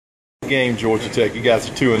game, Georgia Tech. You guys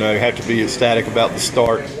are 2-0. Have to be ecstatic about the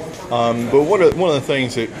start. But one of the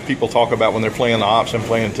things that people talk about when they're playing the option,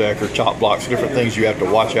 playing tech, or chop blocks, different things you have to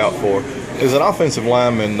watch out for, is an offensive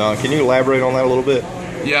lineman. Can you elaborate on that a little bit?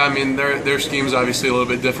 Yeah, I mean, their scheme is obviously a little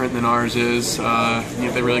bit different than ours is.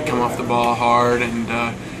 They really come off the ball hard and,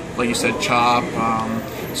 like you said, chop.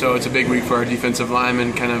 So it's a big week for our defensive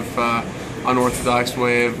linemen, kind of unorthodox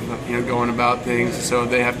way of going about things. So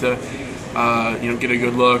they have to get a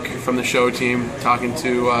good look from the show team, talking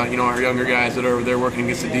to our younger guys that are over there working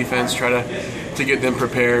against the defense, try to get them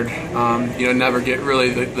prepared. Never get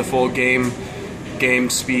really the full game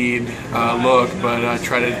speed look, but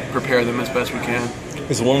try to prepare them as best we can.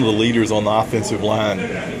 As one of the leaders on the offensive line,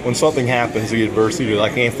 when something happens, the adversity,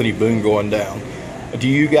 like Anthony Boone going down, do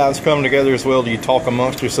you guys come together as well? Do you talk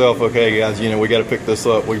amongst yourself? Okay, guys, we got to pick this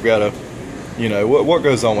up. We've got to. What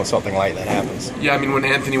goes on when something like that happens? Yeah, I mean, when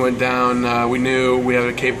Anthony went down, we knew we had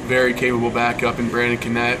a very capable backup in Brandon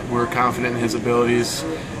Connett. We're confident in his abilities,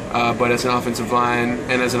 but as an offensive line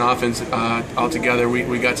and as an offense altogether,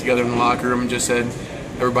 we got together in the locker room and just said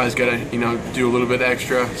everybody's got to do a little bit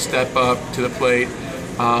extra, step up to the plate.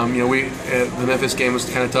 The Memphis game was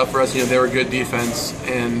kind of tough for us. They were a good defense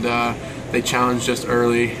and they challenged us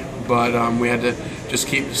early, but we had to just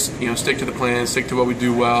keep stick to the plan, stick to what we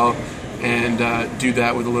do well, and do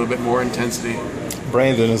that with a little bit more intensity.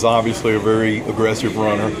 Brandon is obviously a very aggressive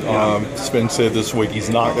runner. It's been said this week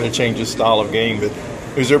he's not going to change his style of game, but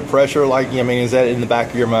is there pressure? Is that in the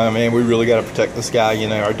back of your mind, man, we really got to protect this guy,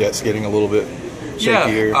 our debt's getting a little bit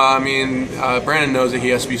shaky here? Brandon knows that he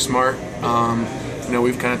has to be smart.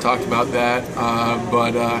 We've kind of talked about that,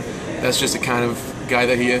 but that's just the kind of guy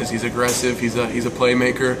that he is. He's aggressive, he's a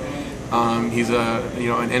playmaker, he's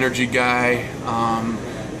an energy guy.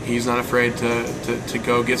 He's not afraid to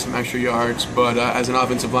go get some extra yards, but as an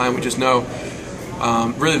offensive line, we just know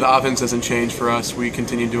really the offense hasn't changed for us. We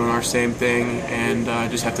continue doing our same thing, and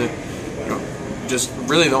just have to, just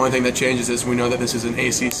really the only thing that changes is we know that this is an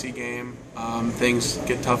ACC game. Things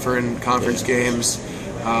get tougher in conference games.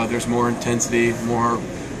 There's more intensity, more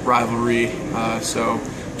rivalry, so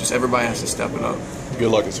just everybody has to step it up. Good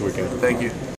luck this weekend. Thank you.